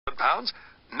£100?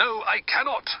 No, I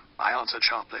cannot, I answered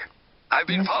sharply. I've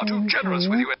been far too generous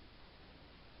with you.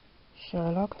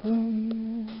 Sherlock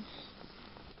Holmes.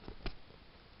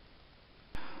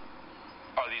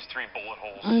 Are these 3 bullet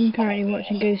holes? I'm currently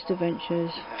watching Ghost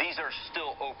Adventures. These are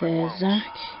still open There's worlds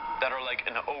Zach. that are like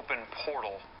an open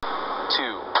portal. 2.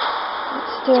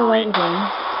 It's still loading,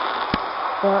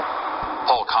 but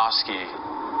Polkowski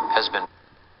has been...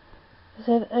 it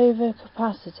said over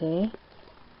capacity,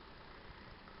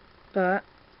 but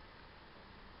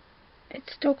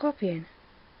it's still copying.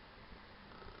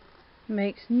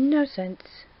 Makes no sense.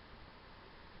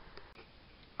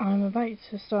 I'm about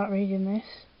to start reading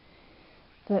this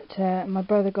that my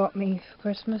brother got me for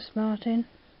Christmas, Martin.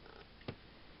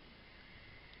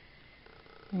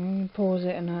 You can pause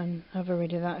it and then have a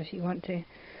read of that if you want to.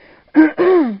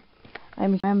 I'm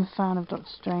a fan of Doctor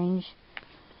Strange,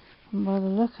 and by the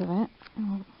look of it,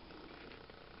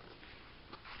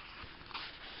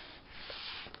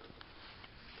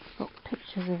 it's got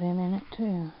pictures of him in it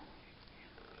too.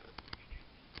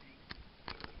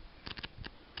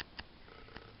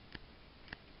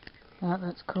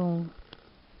 That's cool.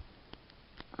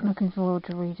 I'm looking forward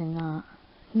to reading that.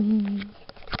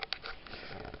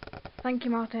 Thank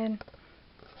you, Martin.